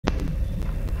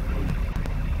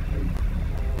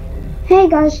Hey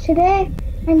guys, today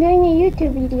I'm doing a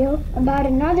YouTube video about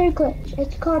another glitch.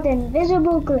 It's called the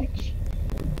Invisible glitch.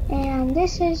 And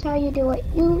this is how you do it.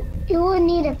 You will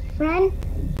need a friend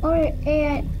or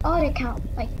an alt account.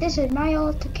 Like this is my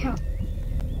alt account.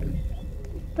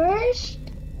 First,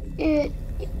 you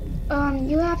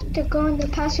have to go in the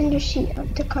passenger seat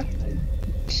of the car.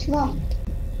 It's locked.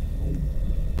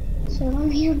 So let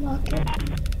me unlock it.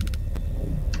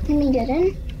 Let me get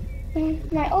in.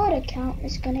 And my alt account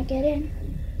is gonna get in.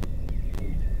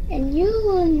 And you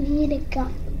will need a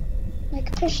gun,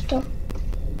 like a pistol.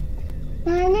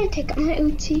 I'm gonna take out my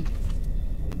Uzi.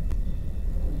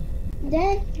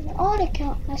 Then your alt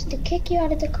account has to kick you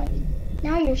out of the car.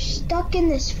 Now you're stuck in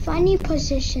this funny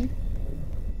position.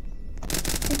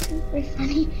 It's super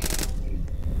funny.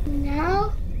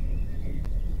 Now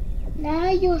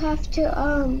you have to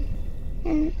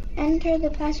enter the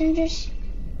passenger seat.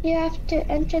 You have to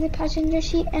enter the passenger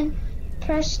seat and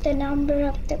press the number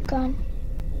of the gun.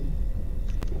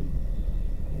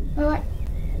 Alright.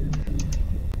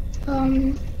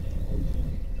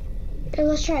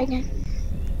 Let's try again.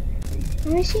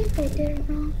 Let me see if I did it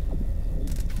wrong.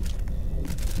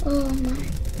 Oh my.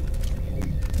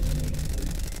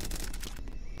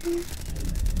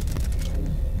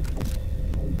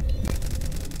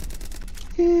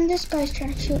 This guy's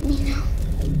trying to shoot me now.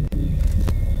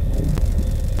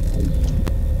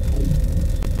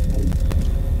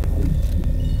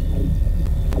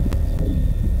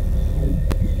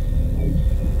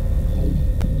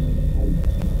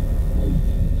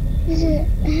 Is it?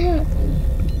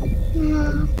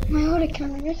 My auto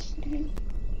camera resting.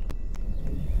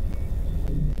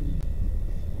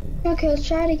 Okay, let's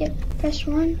try it again. Press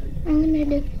 1. I'm gonna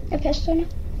do a pistol now.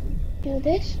 Do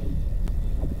this.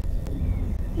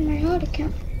 My auto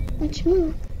camera. Let's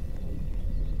move.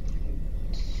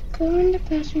 Let's go in the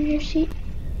passenger seat.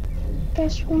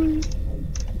 Press 1.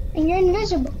 And you're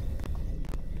invisible.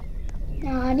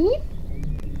 Naughty.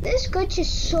 This glitch is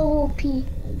so OP.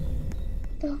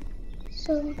 Though.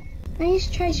 So, I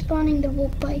just try spawning the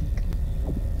wolf bike.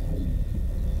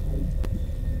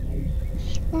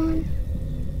 Spawn.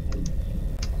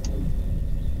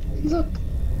 Look.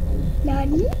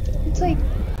 Daddy.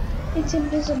 It's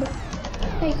invisible.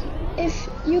 Like, if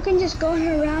you can just go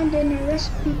around and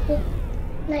arrest people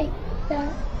like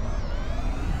that.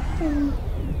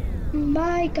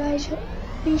 Bye guys.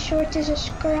 Be sure to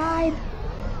subscribe.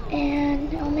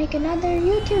 And I'll make another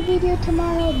YouTube video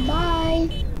tomorrow.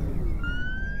 Bye.